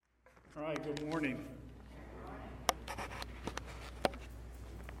All right, good morning.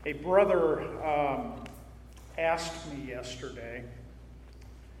 A brother asked me yesterday,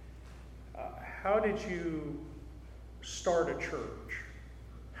 how did you start a church?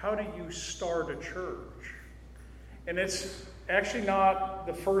 How do you start a church? And it's actually not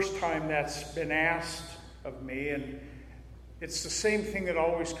the first time that's been asked of me, and it's the same thing that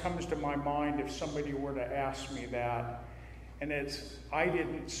always comes to my mind if somebody were to ask me that. And it's, I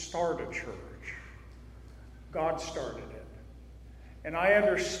didn't start a church. God started it. And I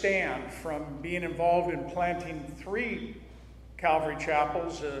understand from being involved in planting 3 Calvary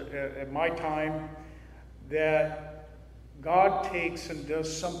chapels at my time that God takes and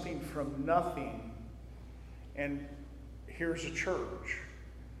does something from nothing. And here's a church.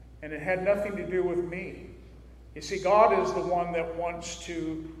 And it had nothing to do with me. You see, God is the one that wants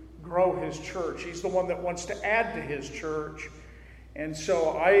to grow his church. He's the one that wants to add to his church. And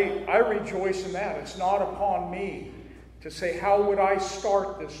so I rejoice in that. It's not upon me to say, how would I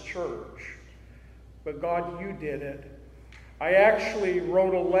start this church? But God, you did it. I actually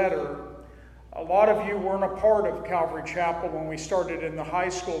wrote a letter. A lot of you weren't a part of Calvary Chapel when we started in the high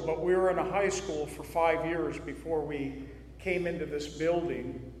school, but we were in a high school for 5 years before we came into this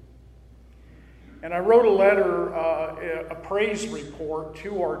building. And I wrote a letter, a praise report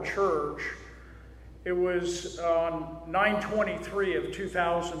to our church. It was on 9/23 of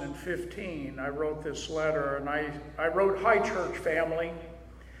 2015. I wrote this letter, and I wrote, "Hi, church family.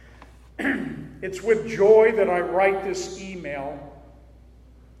 It's with joy that I write this email.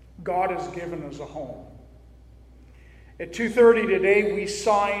 God has given us a home. At 2:30 today, we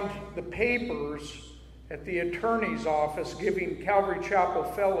signed the papers at the attorney's office giving Calvary Chapel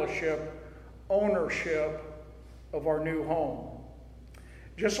Fellowship ownership of our new home.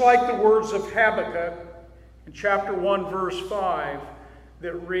 Just like the words of Habakkuk in chapter 1, verse 5,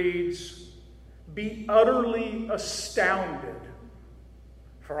 that reads, 'Be utterly astounded,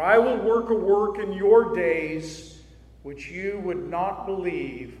 for I will work a work in your days which you would not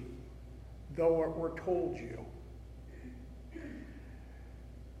believe, though it were told you.'"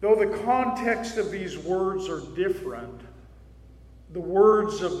 Though the context of these words are different, the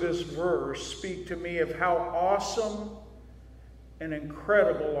words of this verse speak to me of how awesome and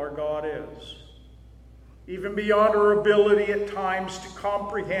incredible our God is. Even beyond our ability at times to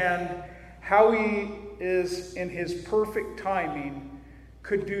comprehend how he is in his perfect timing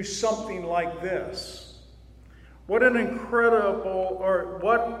could do something like this. What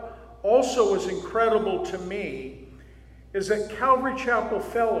also is incredible to me is that Calvary Chapel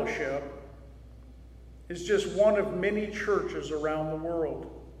Fellowship is just one of many churches around the world.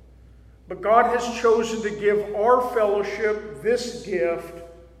 But God has chosen to give our fellowship this gift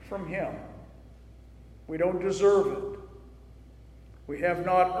from him. We don't deserve it. We have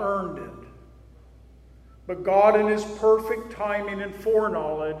not earned it. But God, in his perfect timing and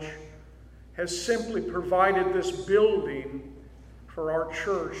foreknowledge, has simply provided this building for our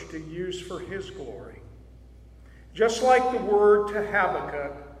church to use for his glory. Just like the word to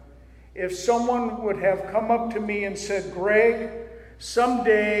Habakkuk, if someone would have come up to me and said, "Greg,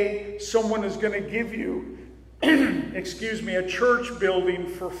 someday someone is going to give you, a church building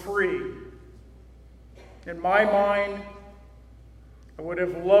for free." In my mind, I would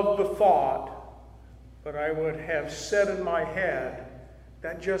have loved the thought, but I would have said in my head,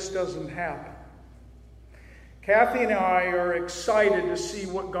 that just doesn't happen. Kathy and I are excited to see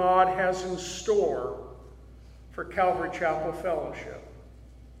what God has in store for Calvary Chapel Fellowship,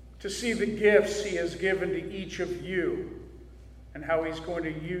 to see the gifts he has given to each of you and how he's going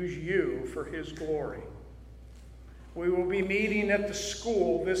to use you for his glory. We will be meeting at the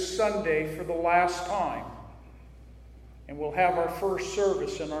school this Sunday for the last time, and we'll have our first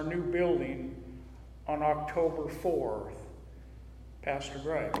service in our new building on October 4th. Pastor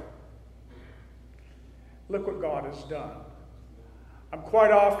Greg. Look what God has done. I'm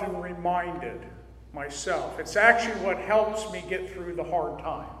quite often reminded myself, it's actually what helps me get through the hard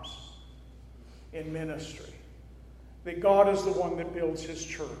times in ministry, that God is the one that builds his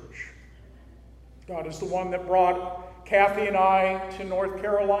church. God is the one that brought Kathy and I to North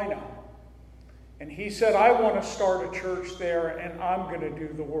Carolina. And he said, "I want to start a church there, and I'm going to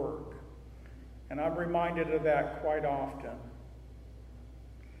do the work." And I'm reminded of that quite often.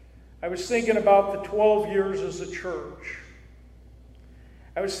 I was thinking about the 12 years as a church.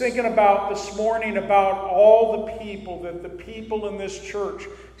 I was thinking about this morning about all the people in this church,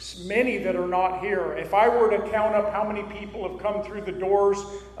 many that are not here. If I were to count up how many people have come through the doors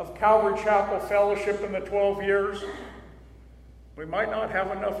of Calvary Chapel Fellowship in the 12 years, we might not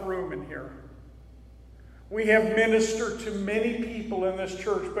have enough room in here. We have ministered to many people in this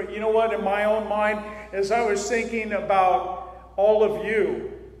church. But you know what? In my own mind, as I was thinking about all of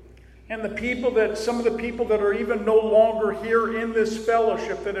you and some of the people that are even no longer here in this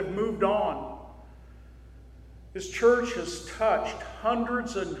fellowship that have moved on, this church has touched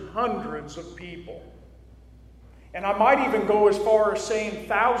hundreds and hundreds of people. And I might even go as far as saying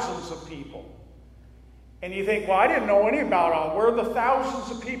thousands of people. And you think, well, I didn't know any about all. Where are the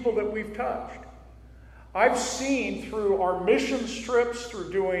thousands of people that we've touched? I've seen through our mission trips,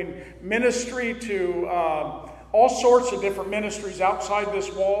 through doing ministry to all sorts of different ministries outside this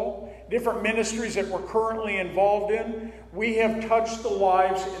wall, different ministries that we're currently involved in, we have touched the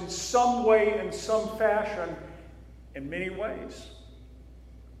lives in some way, in some fashion, in many ways.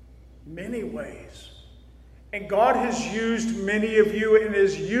 Many ways. And God has used many of you and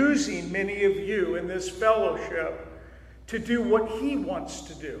is using many of you in this fellowship to do what He wants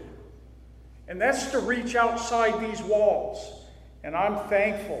to do. And that's to reach outside these walls. And I'm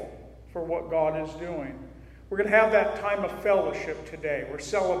thankful for what God is doing. We're going to have that time of fellowship today. We're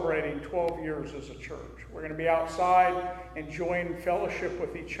celebrating 12 years as a church. We're going to be outside enjoying fellowship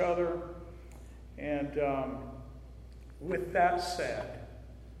with each other. And with that said,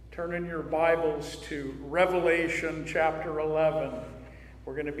 turn in your Bibles to Revelation chapter 11.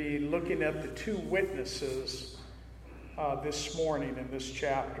 We're going to be looking at the two witnesses this morning in this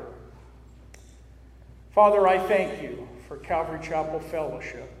chapter. Father, I thank you for Calvary Chapel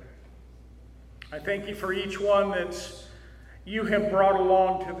Fellowship. I thank you for each one that you have brought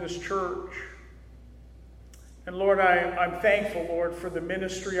along to this church. And Lord, I'm thankful, Lord, for the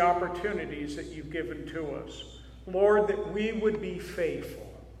ministry opportunities that you've given to us. Lord, that we would be faithful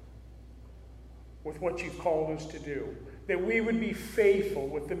with what you've called us to do. That we would be faithful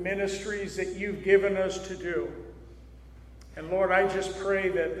with the ministries that you've given us to do. And Lord, I just pray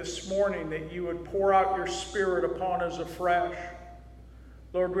that this morning that you would pour out your Spirit upon us afresh.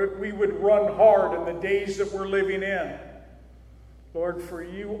 Lord, we would run hard in the days that we're living in. Lord, for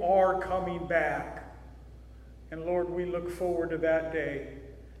you are coming back. And Lord, we look forward to that day.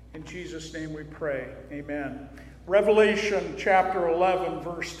 In Jesus' name we pray. Amen. Revelation chapter 11,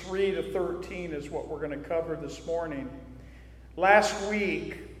 verse 3 to 13 is what we're going to cover this morning. Last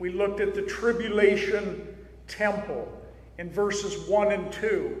week, we looked at the tribulation temple in verses 1 and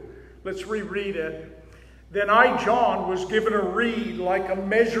 2. Let's reread it. Then I, John, was given a reed like a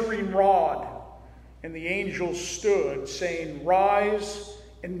measuring rod, and the angel stood, saying, Rise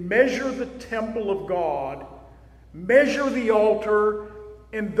and measure the temple of God, measure the altar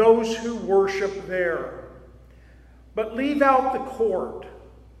and those who worship there. But leave out the court,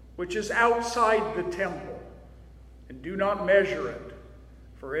 which is outside the temple, and do not measure it,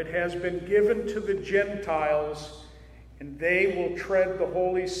 for it has been given to the Gentiles, and they will tread the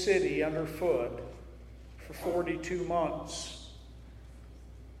holy city underfoot for 42 months.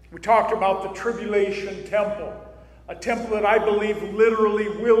 We talked about the tribulation temple, a temple that I believe literally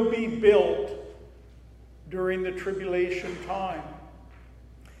will be built during the tribulation time.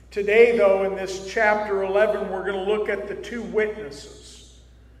 Today, though, in this chapter 11, we're going to look at the two witnesses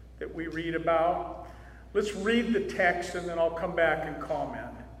that we read about. Let's read the text and then I'll come back and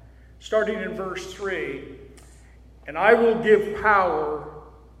comment. Starting in verse 3, and I will give power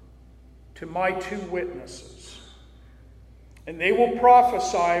to my two witnesses, and they will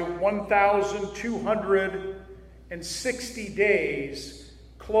prophesy 1,260 days,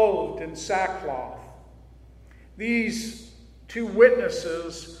 clothed in sackcloth. These two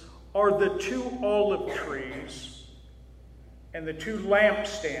witnesses are the two olive trees and the two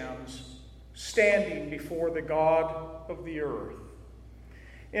lampstands standing before the God of the earth.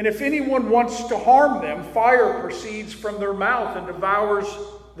 And if anyone wants to harm them, fire proceeds from their mouth and devours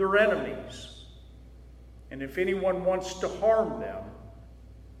their enemies. And if anyone wants to harm them,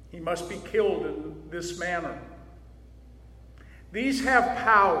 he must be killed in this manner. These have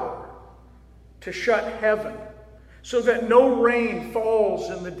power to shut heaven, so that no rain falls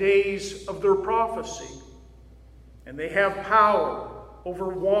in the days of their prophecy. And they have power over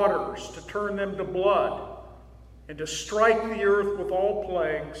waters to turn them to blood, and to strike the earth with all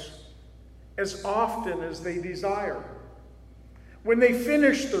plagues as often as they desire. When they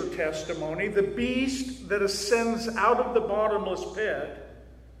finish their testimony, the beast that ascends out of the bottomless pit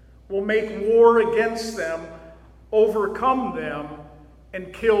will make war against them, overcome them,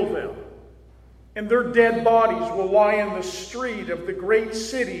 and kill them. And their dead bodies will lie in the street of the great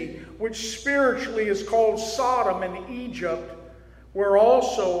city, which spiritually is called Sodom and Egypt, where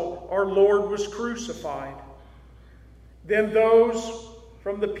also our Lord was crucified. Then those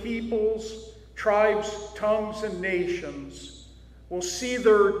from the peoples, tribes, tongues, and nations will see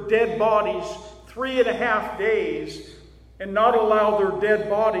their dead bodies 3.5 days and not allow their dead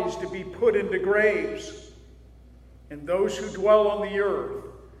bodies to be put into graves. And those who dwell on the earth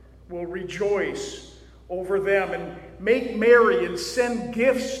will rejoice over them and make merry and send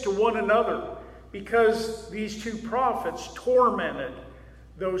gifts to one another, because these two prophets tormented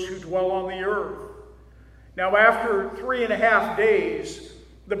those who dwell on the earth. Now, after 3.5 days,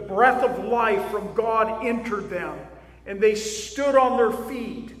 the breath of life from God entered them, and they stood on their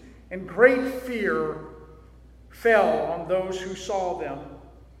feet, and great fear fell on those who saw them.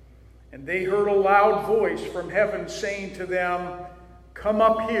 And they heard a loud voice from heaven saying to them, "Come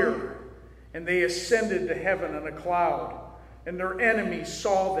up here." And they ascended to heaven in a cloud, and their enemies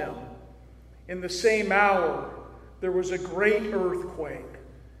saw them. In the same hour, there was a great earthquake,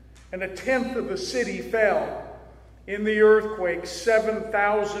 and 1/10 of the city fell. In the earthquake,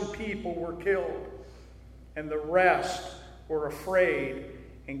 7,000 people were killed, and the rest were afraid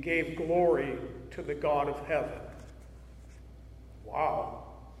and gave glory to the God of heaven. Wow.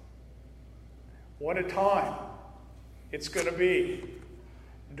 What a time it's going to be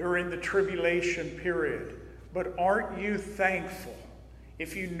during the tribulation period. But aren't you thankful,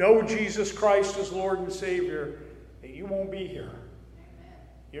 if you know Jesus Christ as Lord and Savior, that you won't be here?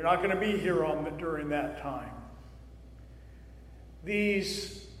 You're not going to be here during that time.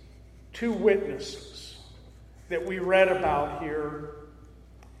 These two witnesses that we read about here,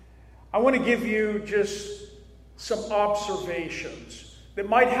 I want to give you just some observations that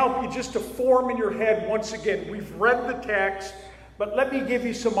might help you just to form in your head once again. We've read the text, but let me give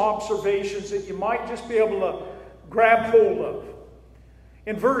you some observations that you might just be able to grab hold of.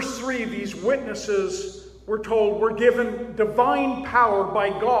 In verse 3, these witnesses, we're told, were given divine power by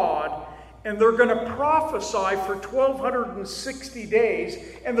God, and they're going to prophesy for 1,260 days,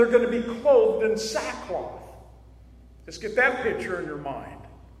 and they're going to be clothed in sackcloth. Just get that picture in your mind.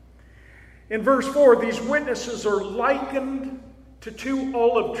 In verse 4, these witnesses are likened to 2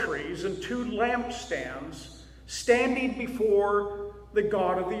 olive trees and 2 lampstands standing before the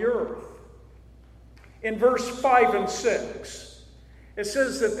God of the earth. In verse 5 and 6, it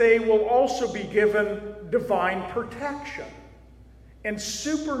says that they will also be given divine protection and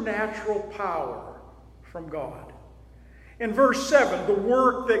supernatural power from God. In verse 7, the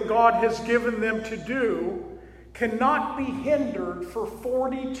work that God has given them to do cannot be hindered for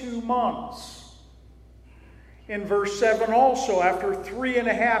 42 months. In verse 7 also, after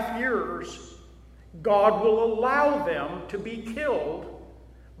 3.5 years, God will allow them to be killed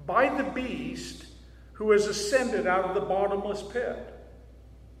by the beast who has ascended out of the bottomless pit.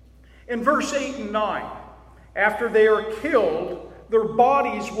 In verse 8 and 9, after they are killed, their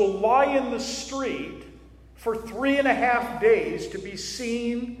bodies will lie in the street for 3.5 days to be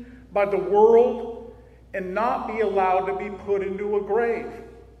seen by the world and not be allowed to be put into a grave.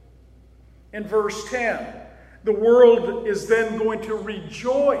 In verse 10, the world is then going to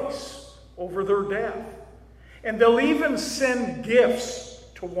rejoice over their death. And they'll even send gifts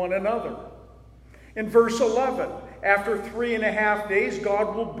to one another. In verse 11, after 3.5 days,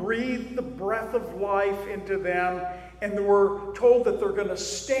 God will breathe the breath of life into them, and we're told that they're going to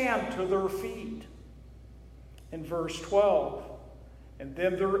stand to their feet. In verse 12, and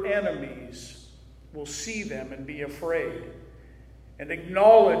then their enemies will see them and be afraid, and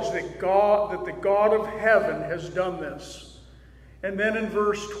acknowledge that the God of heaven has done this. And then in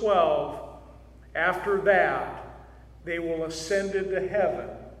verse 12, after that, they will ascend into heaven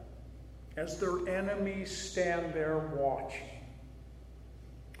as their enemies stand there watching.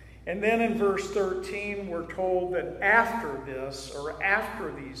 And then in verse 13, we're told that after this, or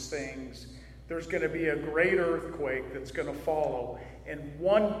after these things, there's going to be a great earthquake that's going to follow, and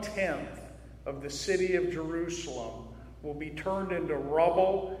 1/10 of the city of Jerusalem will be turned into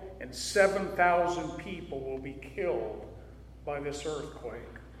rubble, and 7,000 people will be killed by this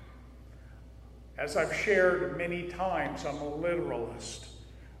earthquake. As I've shared many times, I'm a literalist.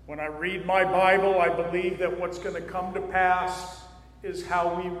 When I read my Bible, I believe that what's going to come to pass is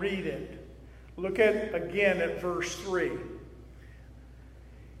how we read it. Look again at verse 3.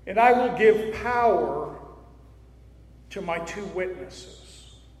 And I will give power to my 2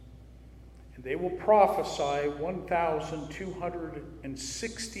 witnesses, and they will prophesy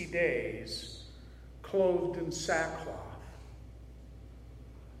 1,260 days, clothed in sackcloth.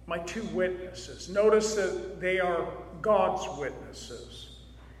 My 2 witnesses. Notice that they are God's witnesses.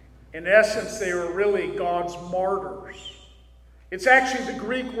 In essence, they are really God's martyrs. It's actually the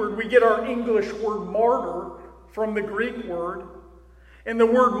Greek word. We get our English word martyr from the Greek word. And the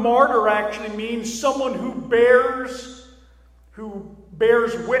word martyr actually means someone who bears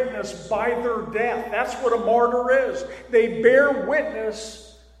witness by their death. That's what a martyr is. They bear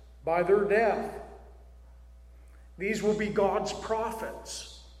witness by their death. These will be God's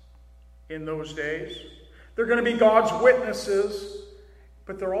prophets in those days. They're going to be God's witnesses,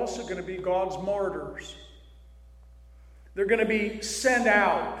 but they're also going to be God's martyrs. They're going to be sent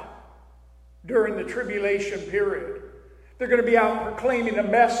out during the tribulation period. They're going to be out proclaiming a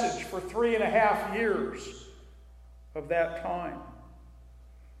message for 3.5 years of that time.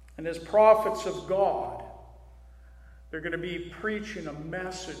 And as prophets of God, they're going to be preaching a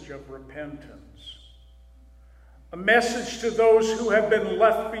message of repentance. A message to those who have been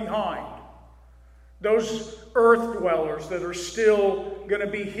left behind. Those earth dwellers that are still going to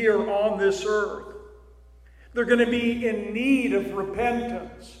be here on this earth. They're going to be in need of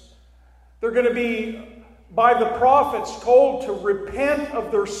repentance. They're going to be, by the prophets, told to repent of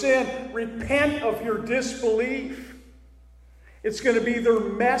their sin, repent of your disbelief. It's going to be their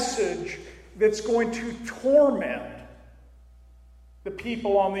message that's going to torment the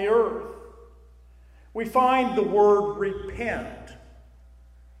people on the earth. We find the word repent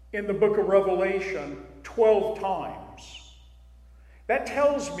in the book of Revelation 12 times. That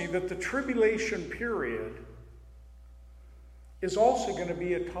tells me that the tribulation period is also going to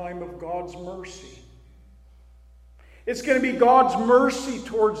be a time of God's mercy. It's going to be God's mercy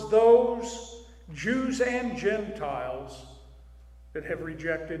towards those Jews and Gentiles that have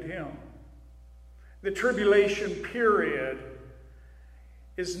rejected Him. The tribulation period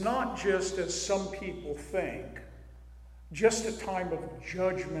is not just, as some people think, just a time of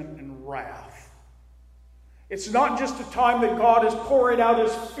judgment and wrath. It's not just a time that God is pouring out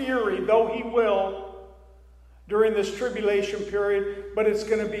His fury, though He will, during this tribulation period, but it's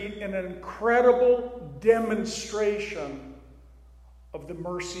going to be an incredible demonstration of the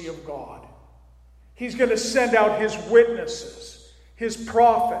mercy of God. He's going to send out His witnesses, His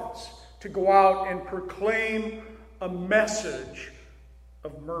prophets, to go out and proclaim a message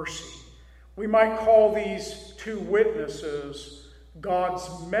of mercy. We might call these two witnesses God's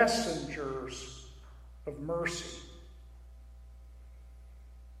messengers of mercy.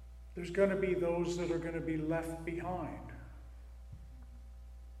 There's going to be those that are going to be left behind.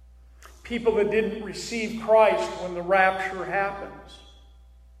 People that didn't receive Christ when the rapture happens.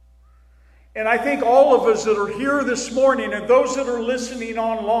 And I think all of us that are here this morning and those that are listening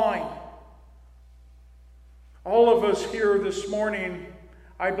online, all of us here this morning,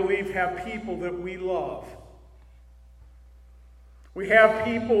 I believe, have people that we love. We have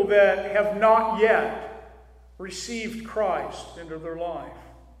people that have not yet received Christ into their life.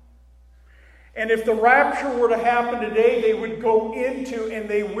 And if the rapture were to happen today, they would go into, and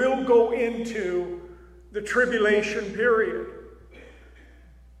they will go into, the tribulation period.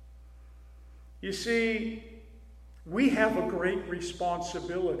 You see, we have a great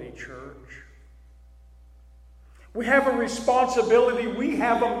responsibility, church. We have a responsibility. We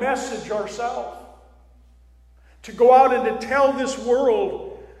have a message ourselves to go out and to tell this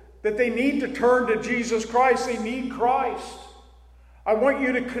world that they need to turn to Jesus Christ. They need Christ. I want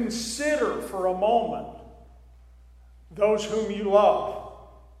you to consider for a moment those whom you love.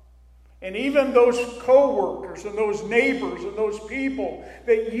 And even those co-workers and those neighbors and those people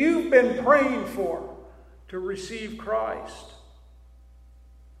that you've been praying for to receive Christ.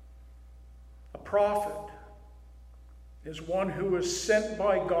 A prophet is one who is sent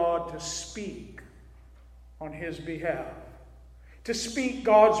by God to speak on His behalf. To speak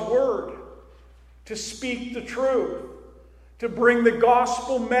God's word. To speak the truth. To bring the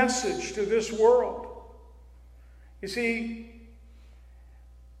gospel message to this world. You see,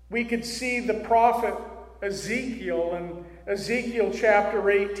 we could see the prophet Ezekiel in Ezekiel chapter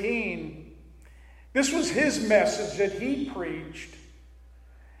 18. This was his message that he preached.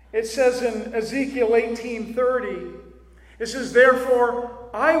 It says in Ezekiel 18:30, it says, "Therefore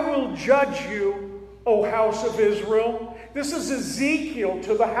I will judge you, O house of Israel." This is Ezekiel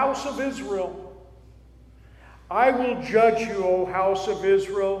to the house of Israel. "I will judge you, O house of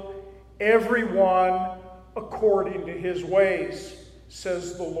Israel, everyone according to his ways,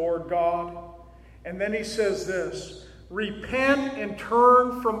 says the Lord God." And then he says this, "Repent and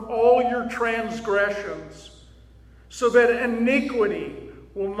turn from all your transgressions, so that iniquity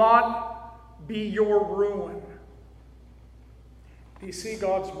will not be your ruin." Do you see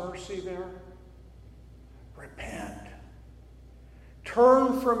God's mercy there? Repent.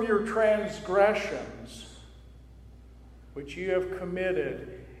 Turn from your transgressions which you have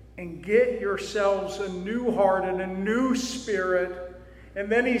committed, and get yourselves a new heart and a new spirit.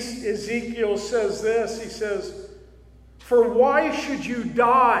 And then Ezekiel says this, he says, "For why should you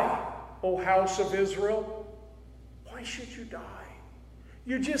die, O house of Israel?" Why should you die?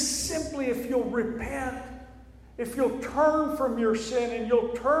 You just simply, if you'll repent if you'll turn from your sin and you'll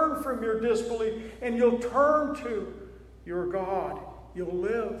turn from your disbelief and you'll turn to your God, you'll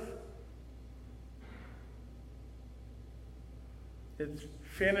live. It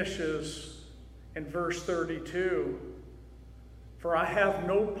finishes in verse 32. For I have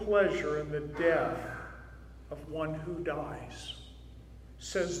no pleasure in the death of one who dies,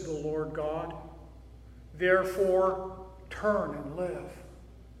 says the Lord God. Therefore, turn and live.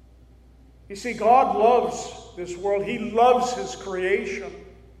 You see, God loves this world. He loves His creation.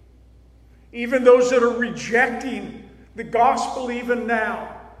 Even those that are rejecting the gospel even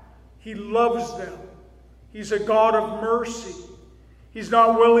now, He loves them. He's a God of mercy. He's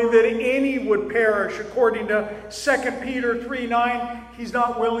not willing that any would perish. According to 2 Peter 3:9, He's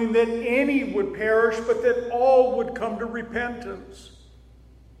not willing that any would perish, but that all would come to repentance.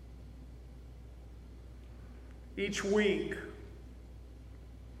 Each week,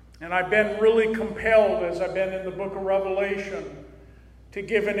 and I've been really compelled as I've been in the book of Revelation to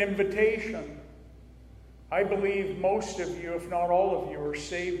give an invitation. I believe most of you, if not all of you, are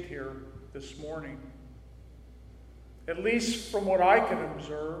saved here this morning. At least from what I can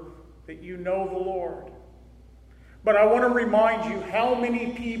observe, that you know the Lord. But I want to remind you, how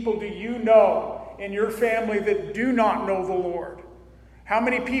many people do you know in your family that do not know the Lord? How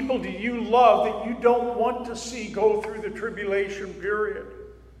many people do you love that you don't want to see go through the tribulation period?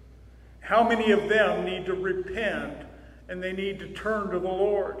 How many of them need to repent and they need to turn to the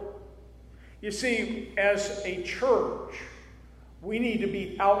Lord? You see, as a church, we need to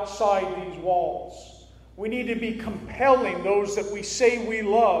be outside these walls. We need to be compelling those that we say we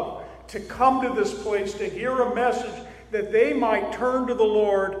love to come to this place to hear a message that they might turn to the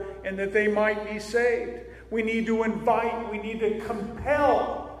Lord and that they might be saved. We need to invite, we need to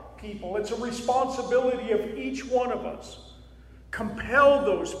compel people. It's a responsibility of each one of us. Compel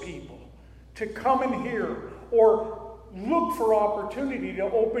those people to come and hear, or look for opportunity to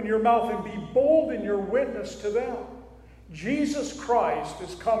open your mouth and be bold in your witness to them. Jesus Christ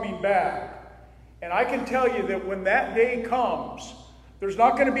is coming back. And I can tell you that when that day comes, there's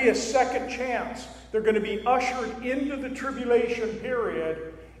not going to be a second chance. They're going to be ushered into the tribulation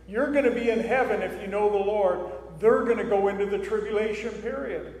period. You're going to be in heaven if you know the Lord. They're going to go into the tribulation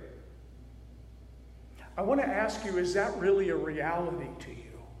period. I want to ask you, is that really a reality to you?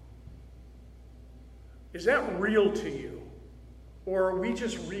 Is that real to you? Or are we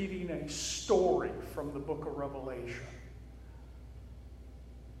just reading a story from the book of Revelation?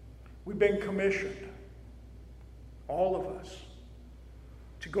 We've been commissioned, all of us,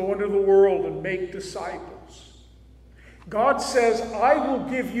 to go into the world and make disciples. God says, I will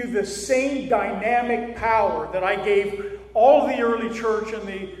give you the same dynamic power that I gave all the early church in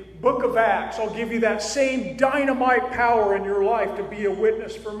the book of Acts. I'll give you that same dynamite power in your life to be a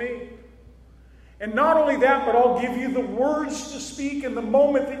witness for me. And not only that, but I'll give you the words to speak in the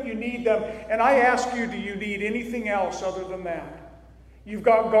moment that you need them. And I ask you, do you need anything else other than that? You've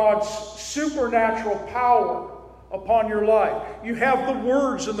got God's supernatural power upon your life. You have the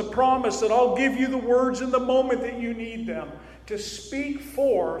words and the promise that I'll give you the words in the moment that you need them to speak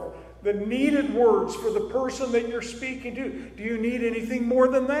forth the needed words for the person that you're speaking to. Do you need anything more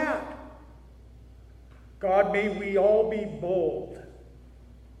than that? God, may we all be bold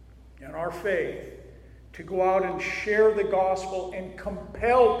in our faith to go out and share the gospel and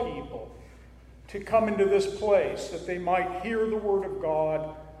compel people to come into this place that they might hear the word of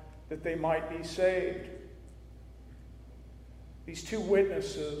God, that they might be saved. These two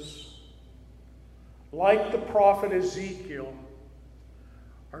witnesses, like the prophet Ezekiel,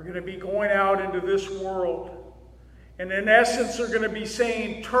 are going to be going out into this world. And in essence, they're going to be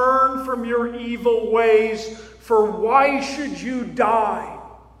saying, turn from your evil ways, for why should you die?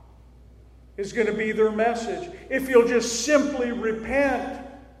 Is going to be their message. If you'll just simply repent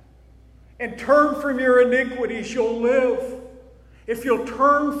and turn from your iniquities, you'll live. If you'll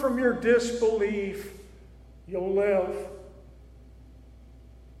turn from your disbelief, you'll live.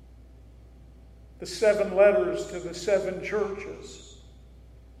 The 7 letters to the 7 churches,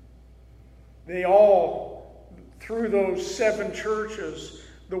 they all, through those 7 churches,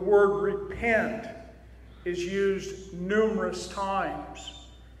 the word repent is used numerous times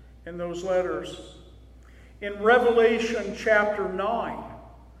in those letters. In Revelation chapter 9,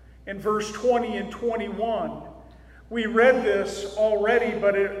 in verse 20 and 21, we read this already,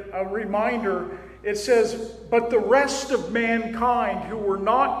 but a reminder, it says, but the rest of mankind who were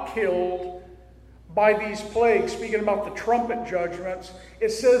not killed by these plagues, speaking about the trumpet judgments, it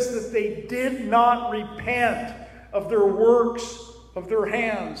says that they did not repent of their works of their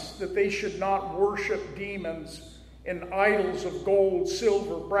hands, that they should not worship demons and idols of gold,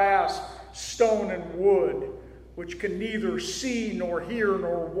 silver, brass, stone, and wood, which can neither see nor hear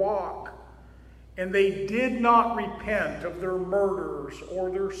nor walk. And they did not repent of their murders or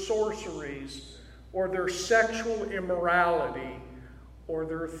their sorceries or their sexual immorality or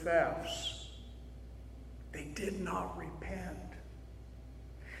their thefts. They did not repent.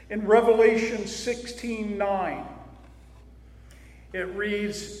 In Revelation 16:9, it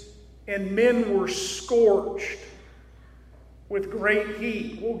reads, "And men were scorched with great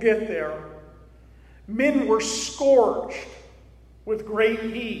heat." We'll get there. Men were scorched with great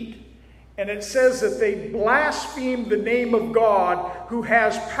heat. And it says that they blasphemed the name of God who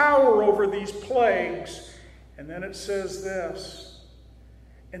has power over these plagues. And then it says this,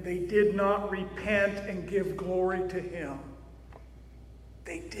 "And they did not repent and give glory to him."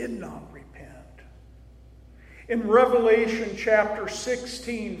 They did not repent. In Revelation chapter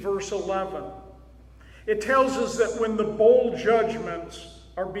 16, verse 11, it tells us that when the bowl judgments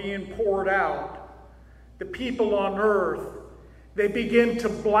are being poured out, the people on earth, they begin to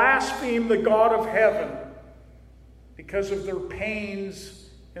blaspheme the God of heaven because of their pains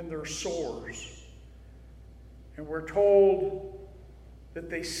and their sores. And we're told that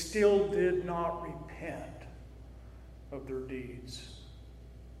they still did not repent of their deeds.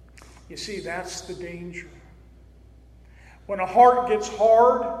 You see, that's the danger. When a heart gets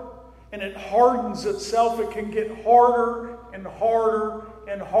hard and it hardens itself, it can get harder and harder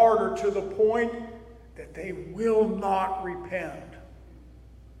and harder to the point that they will not repent.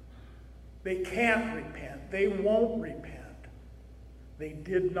 They can't repent. They won't repent. They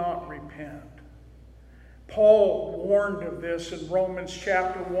did not repent. Paul warned of this in Romans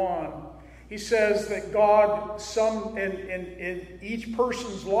chapter 1. He says that God, in each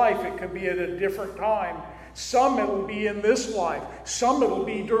person's life, it could be at a different time. Some it'll be in this life. Some it'll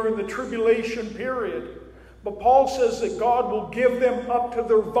be during the tribulation period. But Paul says that God will give them up to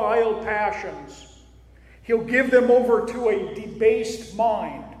their vile passions. He'll give them over to a debased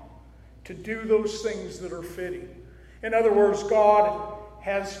mind to do those things that are fitting. In other words, God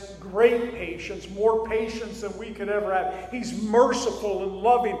has great patience, more patience than we could ever have. He's merciful and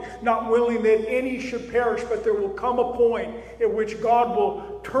loving, not willing that any should perish, but there will come a point at which God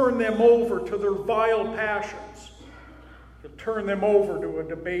will turn them over to their vile passions. He'll turn them over to a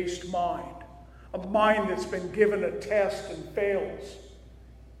debased mind, a mind that's been given a test and fails.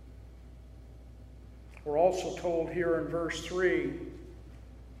 We're also told here in verse 3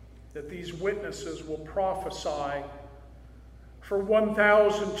 that these witnesses will prophesy for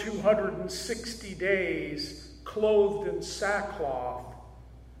 1,260 days, clothed in sackcloth.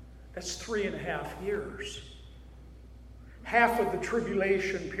 That's 3.5 years. Half of the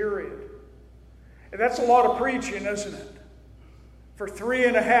tribulation period. And that's a lot of preaching, isn't it? For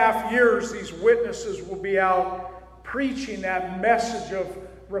 3.5 years, these witnesses will be out preaching that message of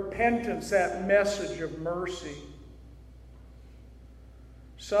repentance, that message of mercy.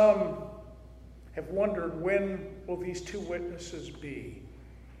 Some have wondered, when will these two witnesses be?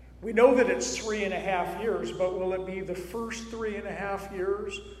 We know that it's 3.5 years, but will it be the first 3.5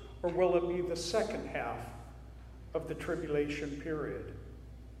 years, or will it be the second half of the tribulation period?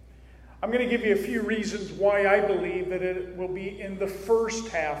 I'm going to give you a few reasons why I believe that it will be in the first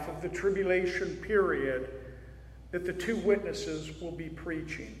half of the tribulation period that the two witnesses will be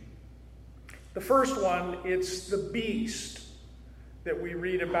preaching. The first one, it's the beast that we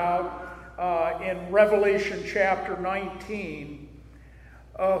read about in Revelation chapter 19,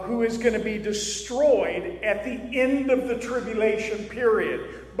 who is going to be destroyed at the end of the tribulation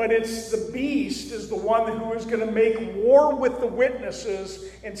period. But it's the beast is the one who is going to make war with the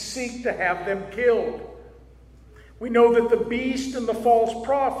witnesses and seek to have them killed. We know that the beast and the false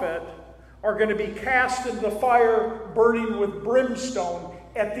prophet are going to be cast into the fire burning with brimstone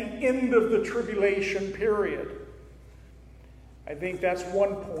at the end of the tribulation period. I think that's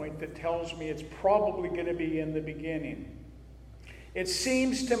one point that tells me it's probably going to be in the beginning. It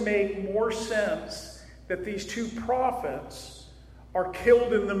seems to make more sense that these two prophets are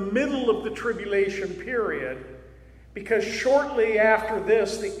killed in the middle of the tribulation period, because shortly after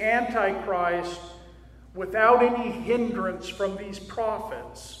this, the Antichrist, without any hindrance from these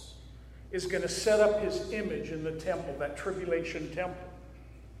prophets, is going to set up his image in the temple, that tribulation temple.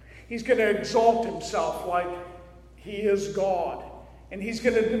 He's going to exalt himself like he is God. And he's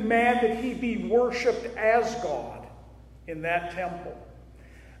going to demand that he be worshipped as God in that temple.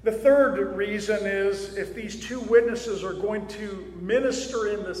 The third reason is, if these two witnesses are going to minister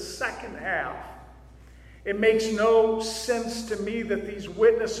in the second half, it makes no sense to me that these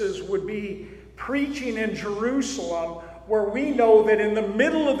witnesses would be preaching in Jerusalem where we know that in the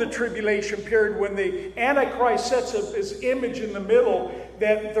middle of the tribulation period, when the Antichrist sets up his image in the middle,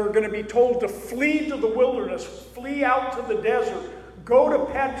 that they're going to be told to flee to the wilderness, flee out to the desert, go to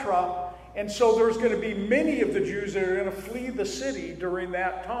Petra. And so there's going to be many of the Jews that are going to flee the city during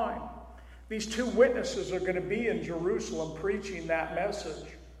that time. These two witnesses are going to be in Jerusalem preaching that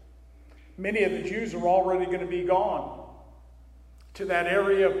message. Many of the Jews are already going to be gone to that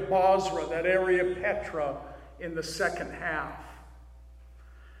area of Bozrah, that area of Petra in the second half.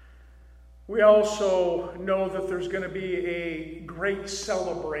 We also know that there's going to be a great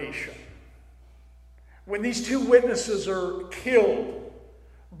celebration. When these two witnesses are killed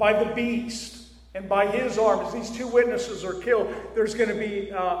by the beast and by his arms, these two witnesses are killed, there's going to be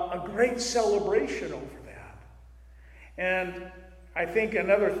a great celebration over that. And I think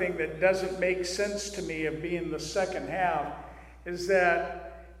another thing that doesn't make sense to me of being the second half is that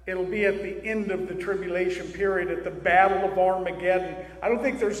it'll be at the end of the tribulation period, at the Battle of Armageddon. I don't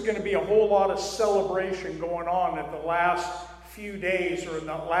think there's going to be a whole lot of celebration going on at the last few days or in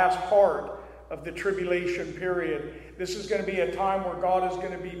the last part of the tribulation period. This is going to be a time where God is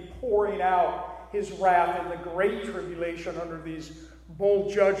going to be pouring out his wrath in the great tribulation under these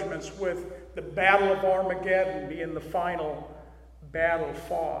bold judgments, with the Battle of Armageddon being the final battle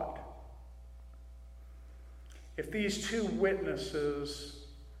fought. If these two witnesses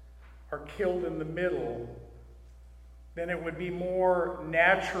are killed in the middle, then it would be more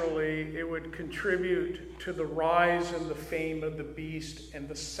naturally, it would contribute to the rise and the fame of the beast in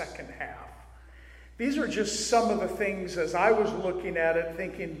the second half. These are just some of the things as I was looking at it,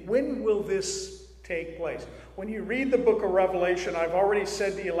 thinking, when will this take place? When you read the book of Revelation, I've already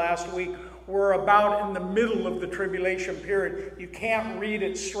said to you last week, we're about in the middle of the tribulation period. You can't read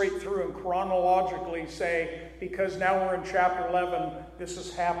it straight through and chronologically say, because now we're in chapter 11, this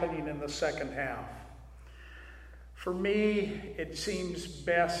is happening in the second half. For me, it seems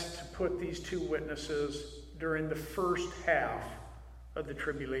best to put these two witnesses during the first half of the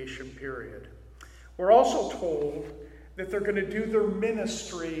tribulation period. We're also told that they're going to do their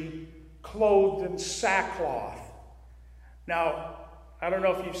ministry clothed in sackcloth. Now, I don't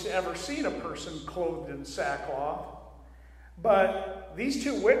know if you've ever seen a person clothed in sackcloth, but these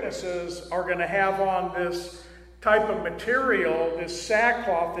two witnesses are going to have on this type of material, this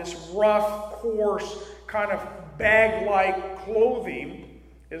sackcloth, this rough, coarse, kind of bag-like clothing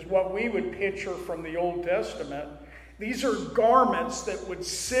is what we would picture from the Old Testament. These are garments that would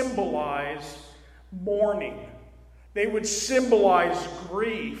symbolize mourning. They would symbolize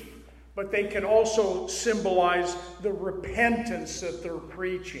grief, but they can also symbolize the repentance that they're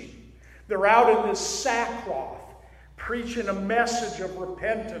preaching. They're out in this sackcloth, preaching a message of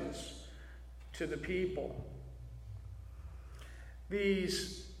repentance to the people.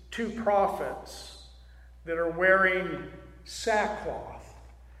 These two prophets that are wearing sackcloth,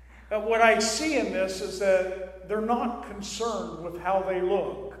 what I see in this is that they're not concerned with how they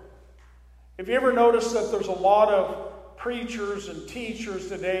look. Have you ever noticed that there's a lot of preachers and teachers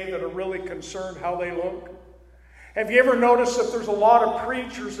today that are really concerned how they look? Have you ever noticed that there's a lot of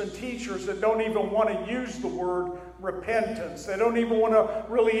preachers and teachers that don't even want to use the word repentance? They don't even want to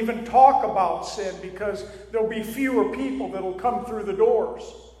really even talk about sin because there'll be fewer people that'll come through the doors.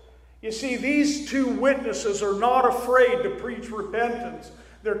 You see, these two witnesses are not afraid to preach repentance.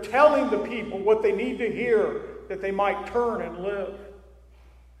 They're telling the people what they need to hear that they might turn and live.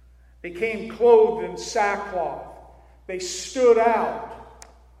 They came clothed in sackcloth. They stood out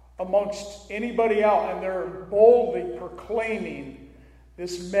amongst anybody else, and they're boldly proclaiming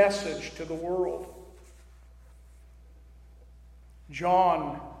this message to the world.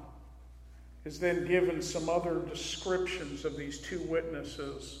 John is then given some other descriptions of these two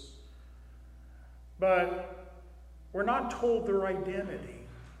witnesses, but we're not told their identity.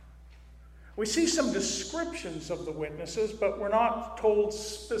 We see some descriptions of the witnesses, but we're not told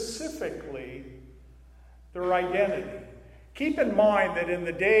specifically their identity. Keep in mind that in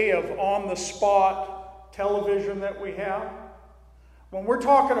the day of on-the-spot television that we have, when we're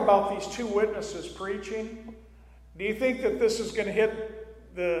talking about these two witnesses preaching, do you think that this is going to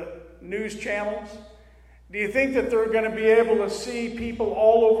hit the news channels? Do you think that they're going to be able to see people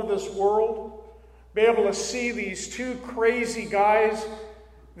all over this world, be able to see these two crazy guys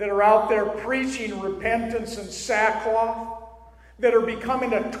that are out there preaching repentance and sackcloth, that are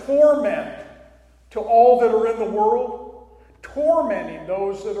becoming a torment to all that are in the world, tormenting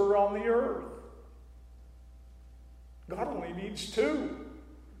those that are on the earth? God only needs two.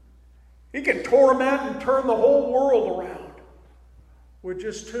 He can torment and turn the whole world around with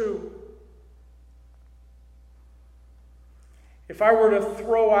just two. If I were to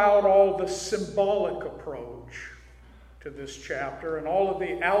throw out all the symbolic approach, to this chapter and all of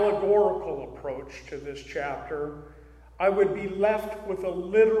the allegorical approach to this chapter, I would be left with a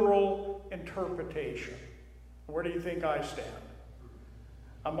literal interpretation. Where do you think I stand?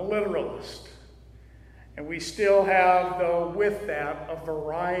 I'm a literalist. And we still have, though, with that, a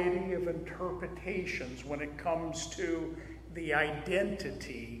variety of interpretations when it comes to the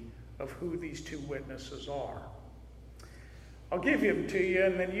identity of who these two witnesses are. I'll give them to you,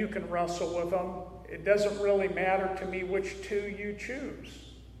 and then you can wrestle with them. It doesn't really matter to me which two you choose.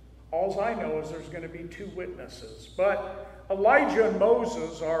 All I know is there's going to be two witnesses. But Elijah and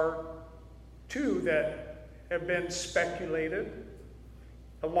Moses are two that have been speculated.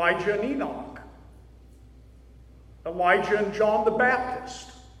 Elijah and Enoch. Elijah and John the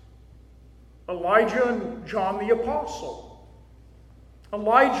Baptist. Elijah and John the Apostle.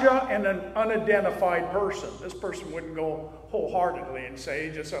 Elijah and an unidentified person. This person wouldn't go wholeheartedly and say,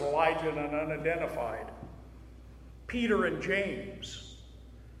 he just said Elijah and an unidentified. Peter and James.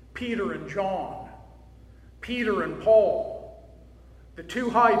 Peter and John. Peter and Paul. The two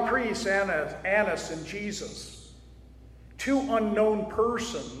high priests, Annas and Jesus. Two unknown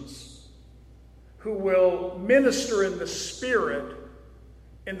persons who will minister in the Spirit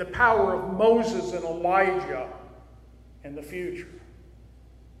in the power of Moses and Elijah in the future.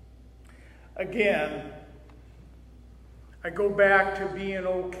 Again, I go back to being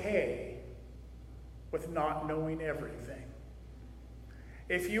okay with not knowing everything.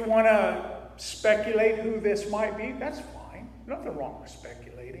 If you want to speculate who this might be, that's fine. Nothing wrong with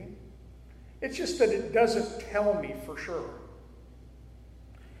speculating. It's just that it doesn't tell me for sure.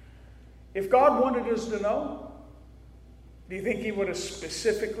 If God wanted us to know, do you think he would have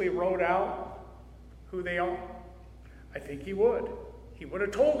specifically wrote out who they are? I think he would. He would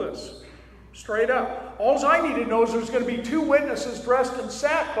have told us straight up. All I need to know is there's going to be two witnesses dressed in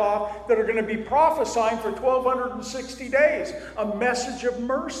sackcloth that are going to be prophesying for 1,260 days. A message of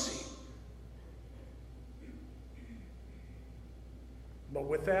mercy. But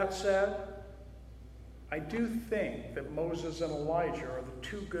with that said, I do think that Moses and Elijah are the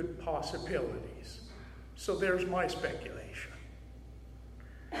two good possibilities. So there's my speculation.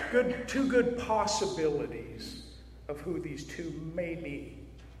 Two good possibilities of who these two may be.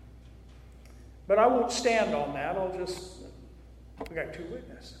 But I won't stand on that. We got two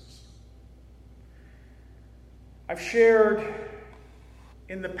witnesses. I've shared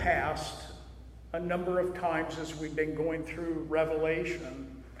in the past a number of times as we've been going through Revelation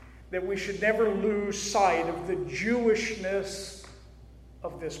that we should never lose sight of the Jewishness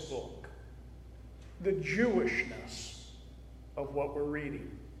of this book. The Jewishness of what we're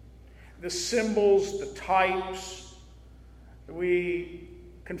reading. The symbols, the types. We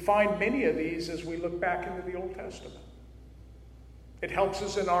can find many of these as we look back into the Old Testament. It helps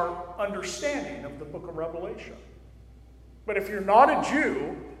us in our understanding of the book of Revelation. But if you're not a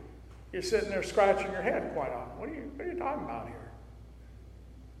Jew, you're sitting there scratching your head quite often. What are you talking about here?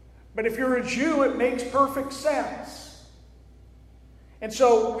 But if you're a Jew, it makes perfect sense. And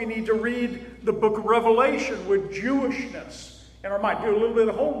so we need to read the book of Revelation with Jewishness in our mind. Do a little bit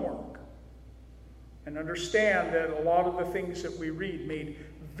of homework. And understand that a lot of the things that we read made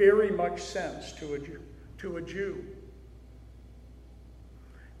very much sense to a Jew.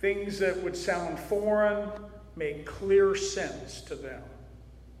 Things that would sound foreign make clear sense to them.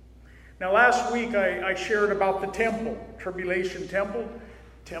 Now last week I shared about the temple, tribulation temple.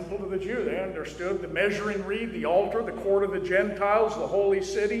 Temple to the Jew. They understood the measuring reed, the altar, the court of the Gentiles, the holy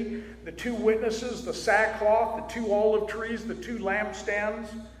city, the two witnesses, the sackcloth, the two olive trees, the two lampstands,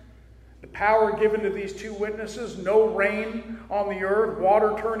 the power given to these two witnesses, no rain on the earth,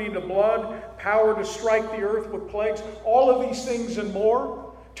 water turning to blood, power to strike the earth with plagues, all of these things and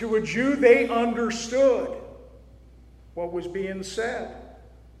more. To a Jew, they understood what was being said.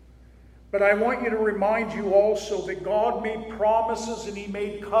 But I want you to remind you also that God made promises and he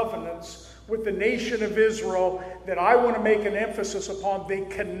made covenants with the nation of Israel that I want to make an emphasis upon. They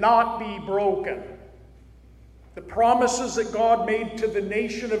cannot be broken. The promises that God made to the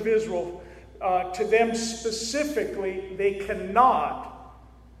nation of Israel, to them specifically, they cannot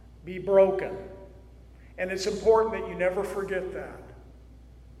be broken. And it's important that you never forget that.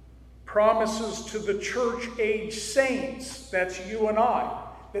 Promises to the church-age saints, that's you and I,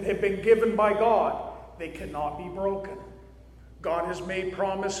 that have been given by God, they cannot be broken. God has made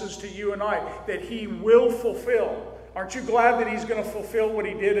promises to you and I that he will fulfill. Aren't you glad that he's going to fulfill what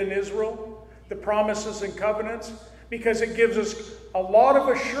he did in Israel? The promises and covenants? Because it gives us a lot of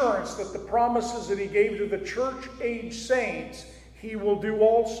assurance that the promises that he gave to the church-age saints, he will do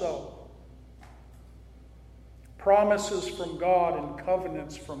also. Promises from God and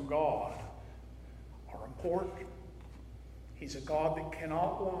covenants from God are important. He's a God that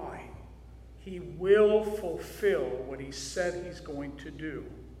cannot lie. He will fulfill what he said he's going to do.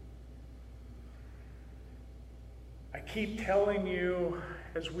 I keep telling you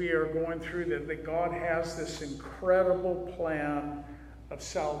as we are going through that God has this incredible plan of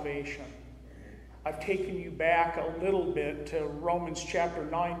salvation. I've taken you back a little bit to Romans chapter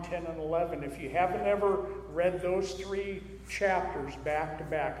 9, 10, and 11. If you haven't ever read those 3 chapters back to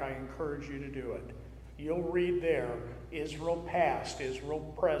back, I encourage you to do it. You'll read there, Israel past, Israel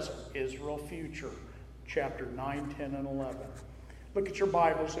present, Israel future, chapter 9, 10, and 11. Look at your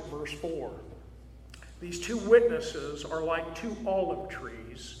Bibles at verse 4. These 2 witnesses are like 2 olive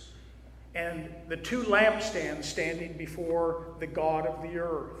trees and the 2 lampstands standing before the God of the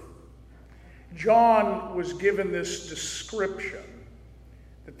earth. John was given this description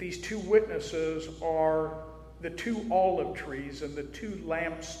that these 2 witnesses are the 2 olive trees and the 2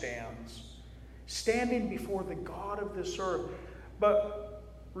 lampstands standing before the God of this earth. But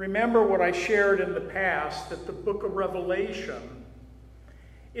remember what I shared in the past, that the book of Revelation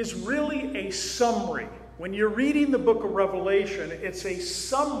is really a summary. When you're reading the book of Revelation, it's a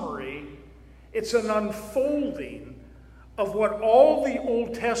summary, it's an unfolding of what all the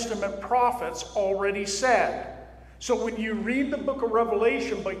Old Testament prophets already said. So when you read the book of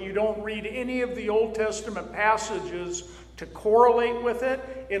Revelation, but you don't read any of the Old Testament passages to correlate with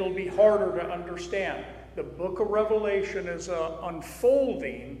it, it'll be harder to understand. The book of Revelation is an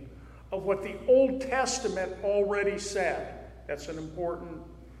unfolding of what the Old Testament already said. That's an important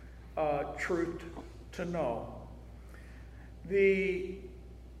truth to know. The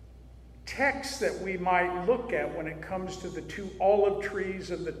text that we might look at when it comes to the 2 olive trees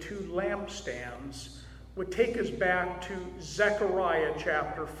and the 2 lampstands would take us back to Zechariah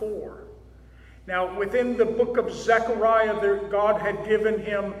chapter 4. Now, within the book of Zechariah, God had given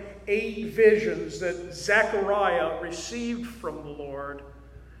him 8 visions that Zechariah received from the Lord.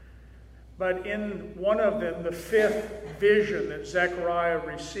 But in one of them, the 5th vision that Zechariah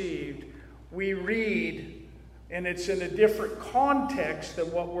received, we read, and it's in a different context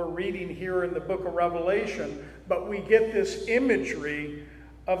than what we're reading here in the book of Revelation, but we get this imagery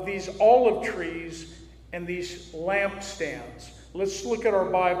of these olive trees and these lampstands. Let's look at our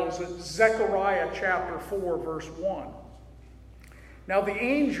Bibles at Zechariah chapter 4, verse 1. Now the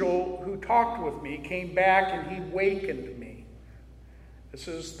angel who talked with me came back and he wakened me. This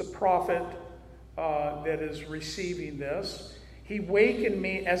is the prophet that is receiving this. He wakened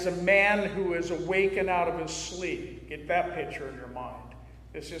me as a man who is awakened out of his sleep. Get that picture in your mind.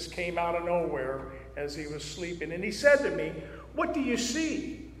 This just came out of nowhere as he was sleeping. And he said to me, "What do you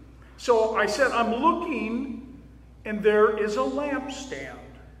see?" So I said, "I'm looking, and there is a lampstand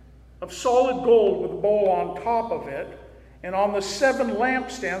of solid gold with a bowl on top of it. And on the 7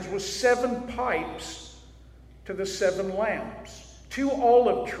 lampstands was 7 pipes to the 7 lamps. 2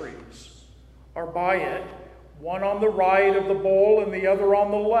 olive trees are by it, one on the right of the bowl and the other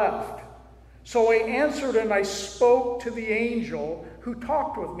on the left." So I answered and I spoke to the angel who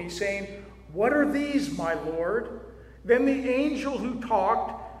talked with me, saying, "What are these, my Lord?" Then the angel who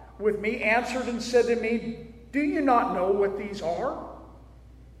talked with me answered and said to me, "Do you not know what these are?"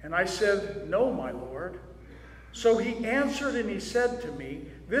 And I said, "No, my Lord." So he answered and he said to me,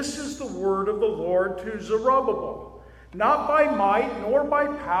 "This is the word of the Lord to Zerubbabel. Not by might nor by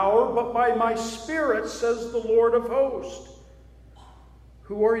power, but by my Spirit, says the Lord of hosts.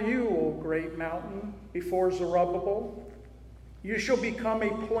 Who are you, O great mountain, before Zerubbabel? You shall become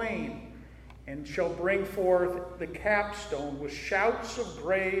a plain, and shall bring forth the capstone with shouts of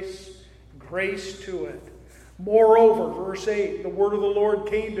grace, grace to it. Moreover," verse 8, "the word of the Lord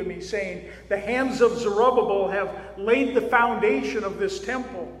came to me, saying, the hands of Zerubbabel have laid the foundation of this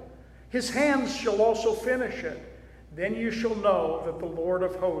temple. His hands shall also finish it. Then you shall know that the Lord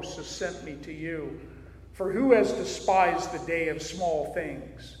of hosts has sent me to you. For who has despised the day of small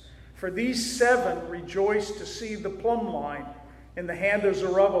things? For these 7 rejoice to see the plumb line in the hand of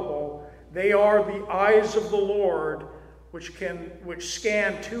Zerubbabel. They are the eyes of the Lord, which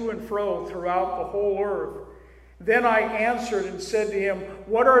scan to and fro throughout the whole earth. Then I answered and said to him,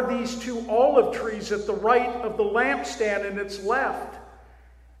 "What are these 2 olive trees at the right of the lampstand and its left?"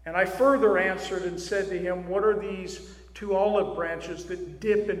 And I further answered and said to him, "What are these 2 olive branches that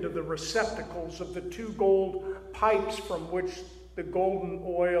dip into the receptacles of the 2 gold pipes from which the golden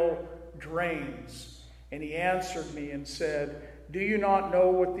oil drains?" And he answered me and said, "Do you not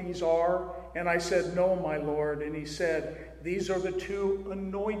know what these are?" And I said, "No, my Lord." And he said, "These are the 2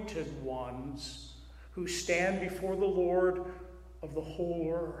 anointed ones who stand before the Lord of the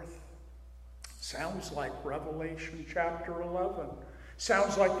whole earth." Sounds like Revelation chapter 11.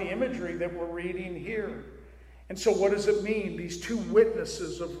 Sounds like the imagery that we're reading here. And so what does it mean? These two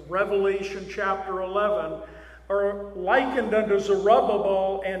witnesses of Revelation chapter 11 are likened unto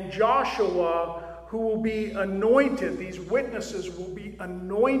Zerubbabel and Joshua, who will be anointed. These witnesses will be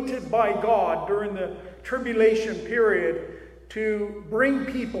anointed by God during the tribulation period to bring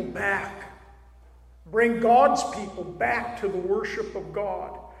people back, bring God's people back to the worship of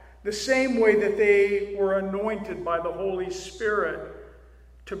God, the same way that they were anointed by the Holy Spirit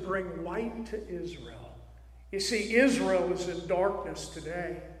to bring light to Israel. You see, Israel is in darkness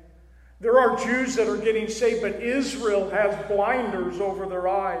today. There are Jews that are getting saved, but Israel has blinders over their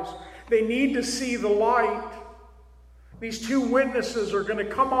eyes. They need to see the light. These two witnesses are going